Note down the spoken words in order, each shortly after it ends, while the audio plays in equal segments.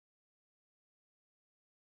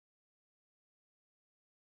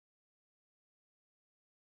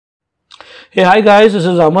Hey, hi guys, this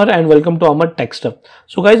is Amar and welcome to amar.techstuff.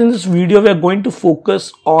 So guys, in this video we are going to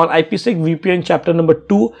focus on IPSEC VPN chapter number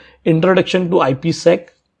 2, Introduction to IPSEC.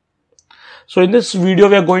 So in this video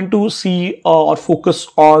we are going to see or focus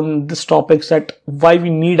on this topics that why we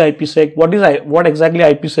need IPSEC, what exactly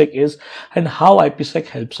IPSEC is and how IPSEC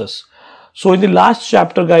helps us. So in the last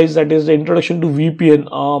chapter guys, that is the introduction to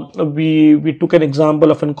VPN, we took an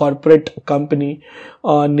example of a corporate company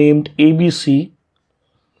named ABC.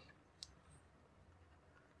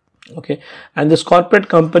 Okay, and this corporate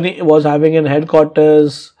company was having a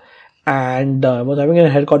headquarters and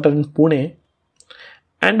in Pune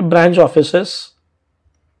and branch offices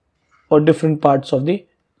for different parts of the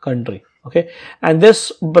country. Okay, and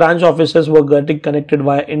this branch offices were getting connected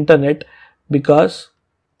via internet because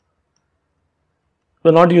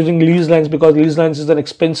we're not using lease lines, because lease lines is an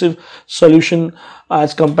expensive solution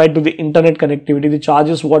as compared to the internet connectivity. The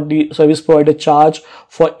charges what the service provider charge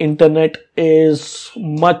for internet is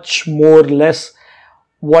much more less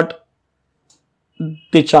what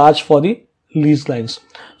they charge for the lease lines.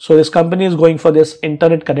 So this company is going for this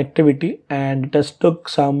internet connectivity and it has took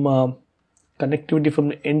some connectivity from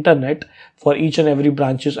the internet for each and every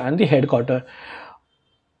branches and the headquarter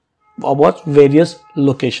about various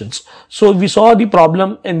locations. So we saw the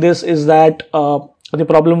problem in this is that the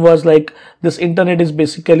problem was like this internet is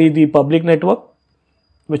basically the public network,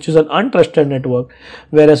 which is an untrusted network,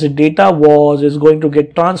 whereas the data is going to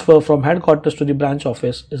get transferred from headquarters to the branch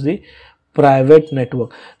office is the private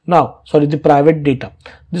network. The private data.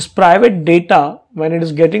 This private data, when it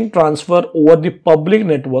is getting transferred over the public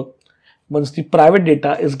network, once the private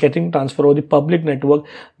data is getting transferred over the public network,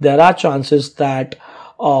 there are chances that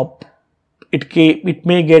it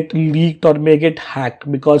may get leaked or may get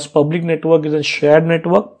hacked, because public network is a shared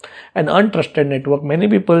network, an untrusted network. Many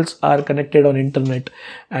people are connected on internet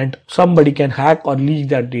and somebody can hack or leak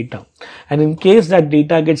that data. And in case that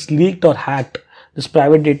data gets leaked or hacked, this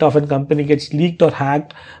private data of a company gets leaked or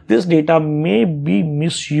hacked, this data may be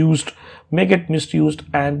misused,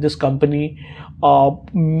 and this company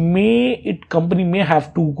may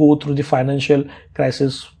have to go through the financial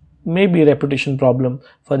crisis, maybe a reputation problem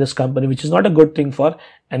for this company, which is not a good thing for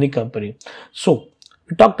any company. So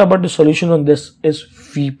we talked about the solution on this is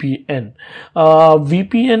VPN.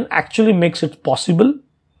 VPN actually makes it possible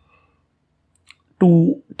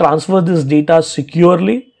to transfer this data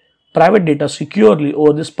securely, private data securely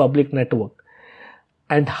over this public network.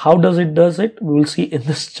 And how does it we will see in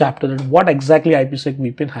this chapter that what exactly IPSEC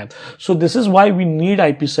VPN have. So this is why we need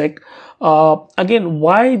IPSEC.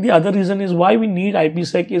 The other reason is why we need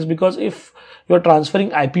IPSEC is because if you're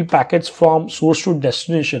transferring IP packets from source to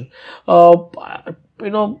destination,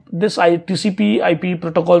 this TCP IP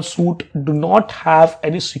protocol suite do not have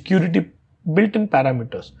any security built-in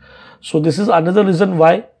parameters. So this is another reason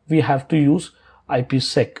why we have to use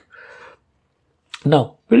IPSEC.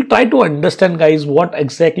 Now we'll try to understand guys what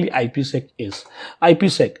exactly IPSEC is.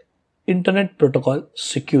 IPSEC, Internet Protocol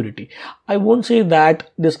Security. I won't say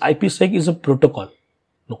that this IPSEC is a protocol.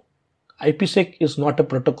 No, IPSEC is not a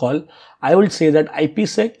protocol. I will say that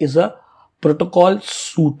IPSEC is a protocol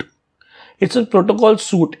suite. It's a protocol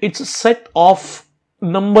suite. It's a set of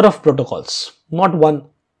number of protocols, not one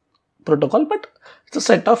protocol, but it's a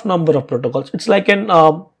set of number of protocols. It's like an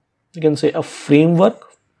you can say a framework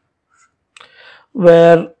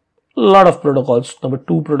where a lot of protocols, number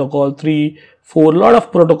 2 protocol, 3, 4, lot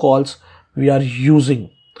of protocols we are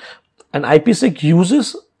using. And IPSEC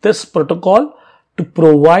uses this protocol to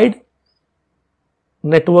provide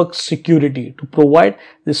network security, to provide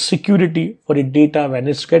the security for the data when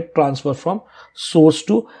it's get transferred from source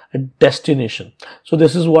to a destination. So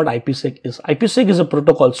this is what IPSEC is. IPSEC is a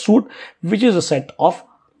protocol suite which is a set of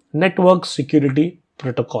network security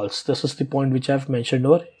protocols. This is the point which I have mentioned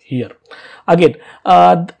over here. Again,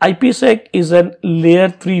 IPSEC is a layer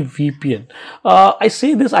 3 VPN. I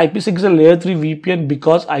say this IPSEC is a layer 3 VPN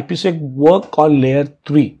because IPSEC work on layer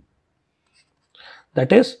 3,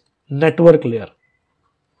 that is network layer.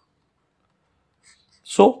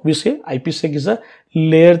 So we say IPSEC is a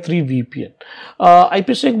layer 3 VPN.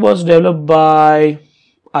 IPSEC was developed by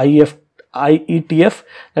IETF,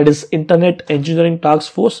 that is Internet Engineering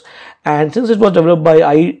Task Force, and since it was developed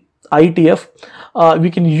by IETF, we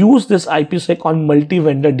can use this IPSEC on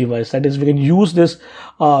multi-vendor device. That is, we can use this.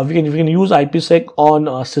 We can use IPSEC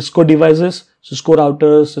on Cisco devices, Cisco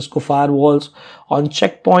routers, Cisco firewalls, on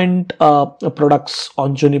Checkpoint products,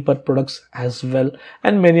 on Juniper products as well,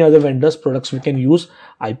 and many other vendors products. We can use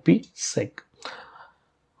IPSEC.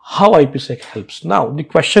 How IPSEC helps? Now the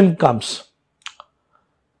question comes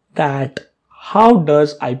that how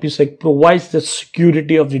does IPSEC provides the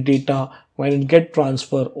security of the data when it gets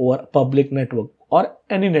transferred over public network or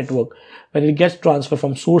any network, when it gets transferred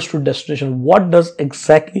from source to destination, what does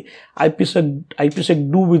exactly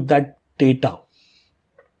IPsec do with that data?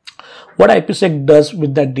 What IPsec does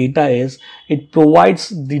with that data is it provides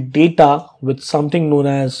the data with something known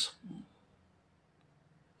as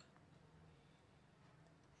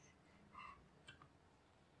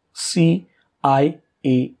CIAA.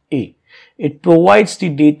 It provides the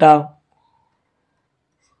data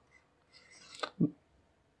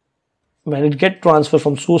when it gets transferred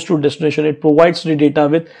from source to destination. It provides the data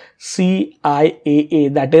with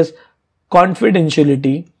CIAA, that is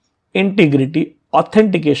confidentiality, integrity,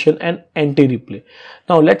 authentication, and anti-replay.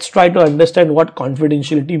 Now let's try to understand what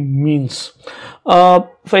confidentiality means.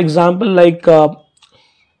 For example, like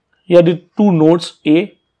here are the two nodes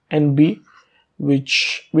A and B,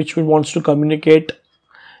 which we wants to communicate,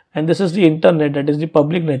 and this is the internet, that is the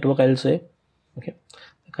public network, I'll say. Okay,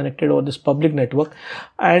 connected over this public network,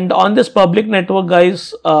 and on this public network,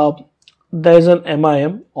 guys, there is an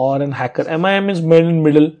MIM or an hacker. MIM is man in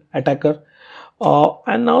middle attacker.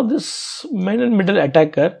 And now this man in middle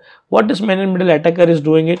attacker, what this man in middle attacker is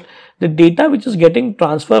doing it, the data which is getting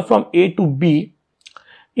transferred from A to B,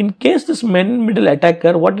 in case this man in middle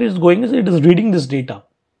attacker, what it is going is, it is reading this data.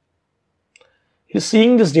 He is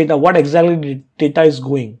seeing this data, what exactly the data is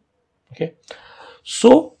going. Okay.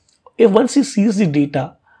 So if once he sees the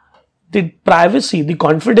data, the privacy, the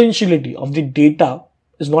confidentiality of the data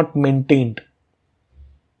is not maintained.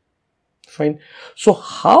 Fine. So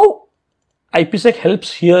how IPsec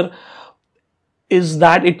helps here is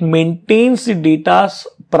that it maintains the data's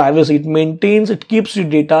privacy. It keeps the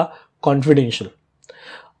data confidential.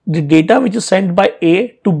 The data which is sent by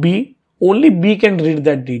A to B, only B can read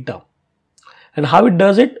that data. And how it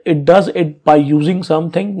does it? It does it by using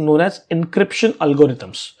something known as encryption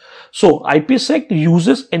algorithms. So IPsec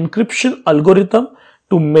uses encryption algorithm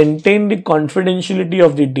to maintain the confidentiality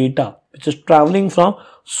of the data which is traveling from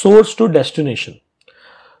source to destination.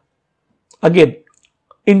 Again,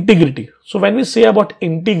 integrity. So when we say about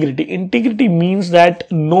integrity means that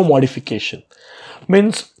no modification.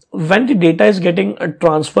 Means when the data is getting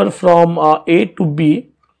transferred from A to B,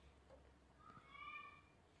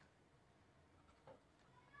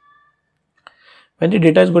 the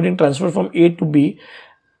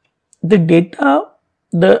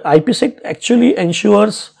IPsec actually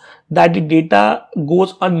ensures that the data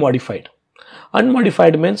goes unmodified.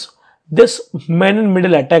 Unmodified means this man in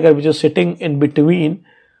middle attacker which is sitting in between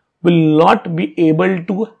will not be able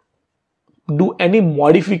to do any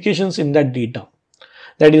modifications in that data.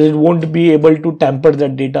 That is, it won't be able to tamper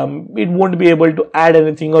that data. It won't be able to add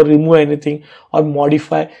anything or remove anything or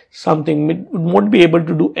modify something. It won't be able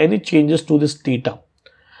to do any changes to this data.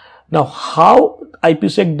 Now, how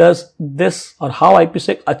IPsec does this, or how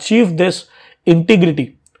IPsec achieve this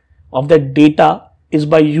integrity of that data, is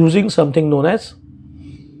by using something known as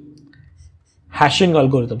hashing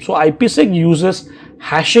algorithm. So IPsec uses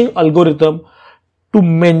hashing algorithm to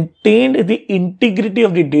maintain the integrity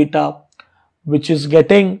of the data which is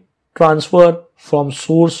getting transferred from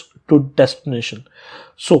source to destination.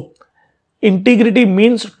 So integrity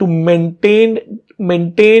means to maintain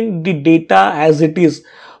the data as it is.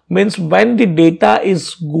 Means when the data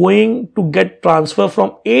is going to get transferred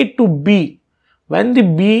from A to B, when the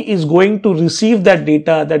B is going to receive that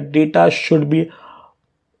data should be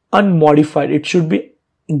unmodified. It should be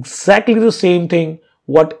exactly the same thing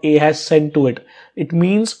what A has sent to it. It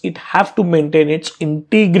means it have to maintain its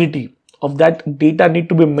integrity of that data, need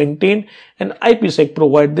to be maintained, and IPsec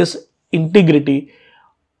provide this integrity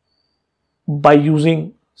by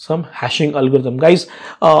using some hashing algorithm. Guys,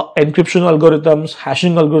 encryption algorithms,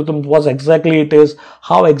 hashing algorithms, what exactly it is,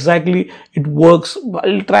 how exactly it works,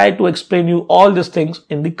 I'll try to explain you all these things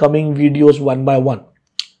in the coming videos one by one.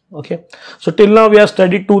 Okay, so till now we have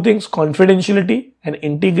studied two things: confidentiality and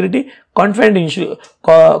integrity.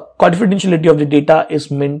 Confidentiality of the data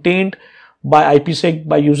is maintained by IPsec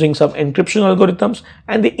by using some encryption algorithms,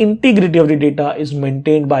 and the integrity of the data is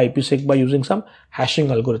maintained by IPsec by using some hashing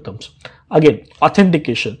algorithms. Again,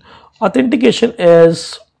 authentication. Authentication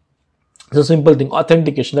is the simple thing.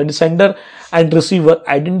 Authentication, that is sender and receiver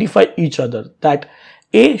identify each other. That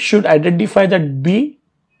A should identify that B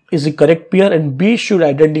is the correct pair and B should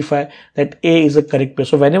identify that A is a correct pair.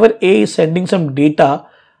 So whenever A is sending some data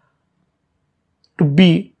to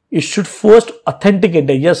B, it should first authenticate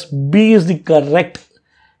that yes, B is the correct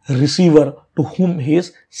receiver to whom he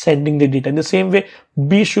is sending the data. In the same way,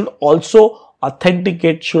 B should also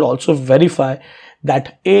authenticate, should also verify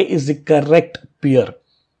that A is the correct pair.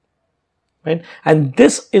 Right? And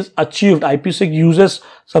this is achieved. IPsec uses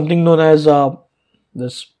something known as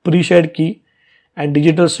this pre-shared key and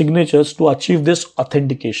digital signatures to achieve this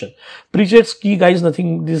authentication. Pre-shared key, guys,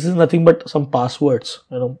 this is nothing but some passwords,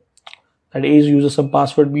 that A uses some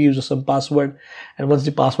password, B uses some password, and once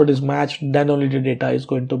the password is matched, then only the data is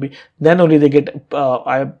going to be, then only they get,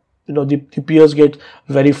 the peers get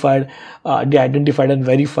verified, they identified and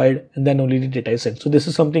verified, and then only the data is sent. So this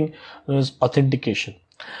is something known as authentication.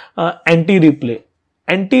 Anti-replay.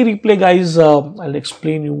 Anti-replay, guys, I'll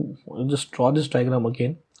explain you. I'll just draw this diagram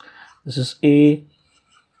again. This is A.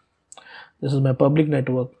 This is my public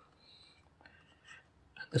network.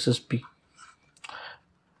 This is B.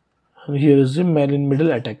 And here is the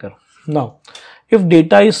man-in-middle attacker. Now, if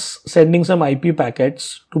data is sending some IP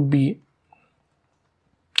packets to B,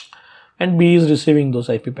 and B is receiving those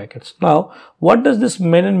IP packets. Now, what does this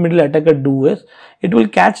man-in-middle attacker do is, it will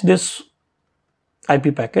catch this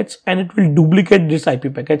IP packets and it will duplicate this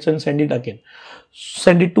IP packets and send it again.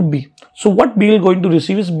 Send it to B. So what B is going to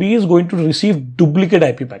receive is, B is going to receive duplicate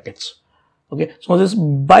IP packets. Okay, so this,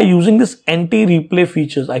 by using this anti-replay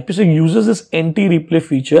features, IPSEC uses this anti-replay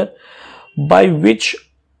feature by which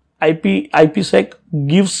IPSEC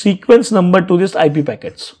gives sequence number to this IP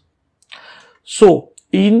packets. So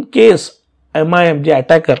in case MIM, the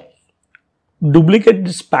attacker, duplicate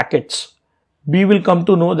these packets, B will come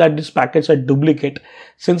to know that these packets are duplicate.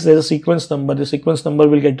 Since there's a sequence number, the sequence number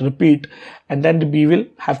will get repeat, and then the B will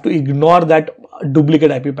have to ignore that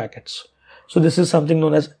duplicate IP packets. So this is something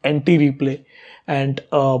known as anti-replay, and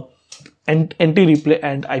anti-replay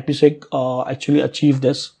and IPSEC actually achieve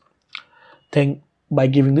this thing by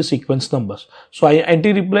giving the sequence numbers. So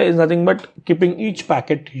anti-replay is nothing but keeping each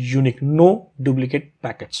packet unique, no duplicate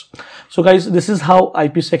packets. So guys, this is how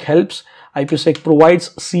IPSEC helps. IPSEC provides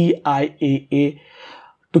CIAA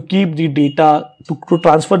to keep the data, to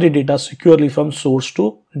transfer the data securely from source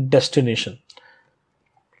to destination.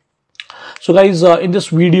 So guys, in this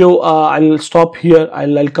video, I'll stop here.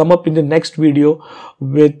 I'll come up in the next video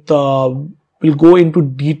with, we'll go into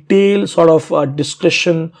detailed sort of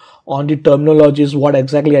discussion on the terminologies, what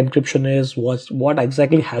exactly encryption is, what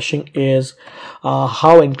exactly hashing is,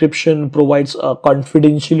 how encryption provides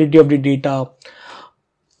confidentiality of the data,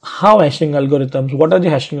 how hashing algorithms, what are the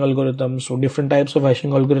hashing algorithms, so different types of hashing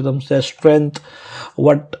algorithms, their strength,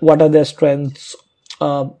 what are their strengths,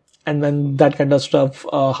 and then that kind of stuff,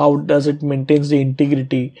 how does it maintains the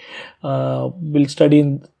integrity. We'll study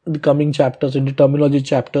in the coming chapters, in the terminology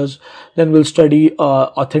chapters. Then we'll study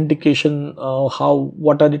authentication,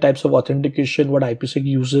 what are the types of authentication, what IPSEC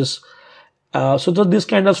uses. So this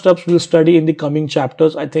kind of stuff we'll study in the coming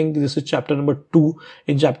chapters. I think this is chapter number 2.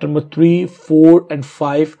 In chapter number 3, 4 and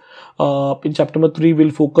 5, in chapter number 3 we'll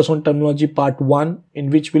focus on terminology part 1, in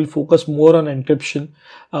which we'll focus more on encryption.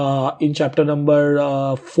 In chapter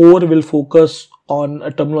number 4 we'll focus on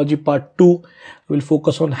terminology part 2, we'll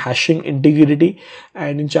focus on hashing integrity,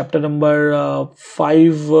 and in chapter number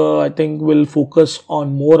 5 I think we'll focus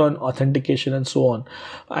on more on authentication and so on.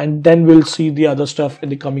 And then we'll see the other stuff in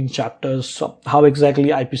the coming chapters, so how exactly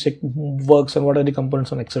IPSEC works and what are the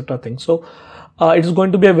components and etc. things. So it is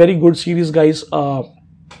going to be a very good series, guys.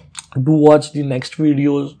 Do watch the next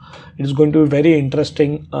videos. It is going to be very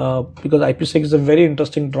interesting because IPSEC is a very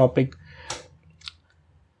interesting topic.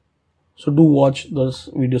 So do watch those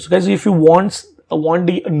videos. So guys, if you want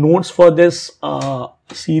the notes for this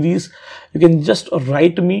series, you can just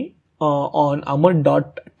write me on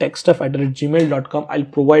amar.techstuff@gmail.com. I'll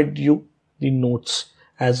provide you the notes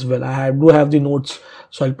as well. I do have the notes,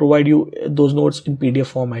 so I'll provide you those notes in PDF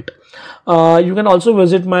format. You can also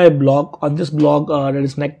visit my blog. On this blog, that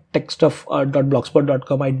is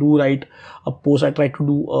techstuff.blogspot.com. I do write a post. I try to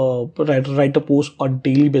do write a post on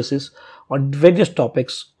daily basis on various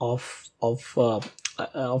topics of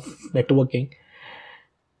networking.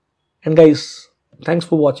 And guys, thanks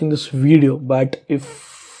for watching this video. But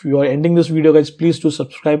if you are ending this video, guys, please do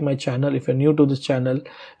subscribe my channel if you're new to this channel.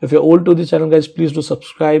 If you're old to this channel, guys, please do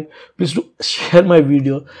subscribe. Please do share my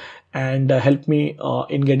video and help me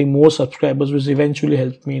in getting more subscribers, which eventually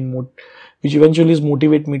helps me which eventually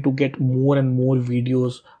motivate me to get more and more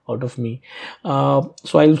videos out of me.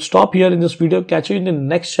 So I'll stop here in this video. Catch you in the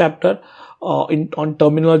next chapter. On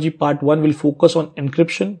terminology part 1, we'll focus on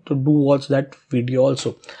encryption. To do watch that video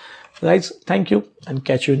also. Guys, thank you and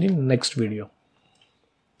catch you in the next video.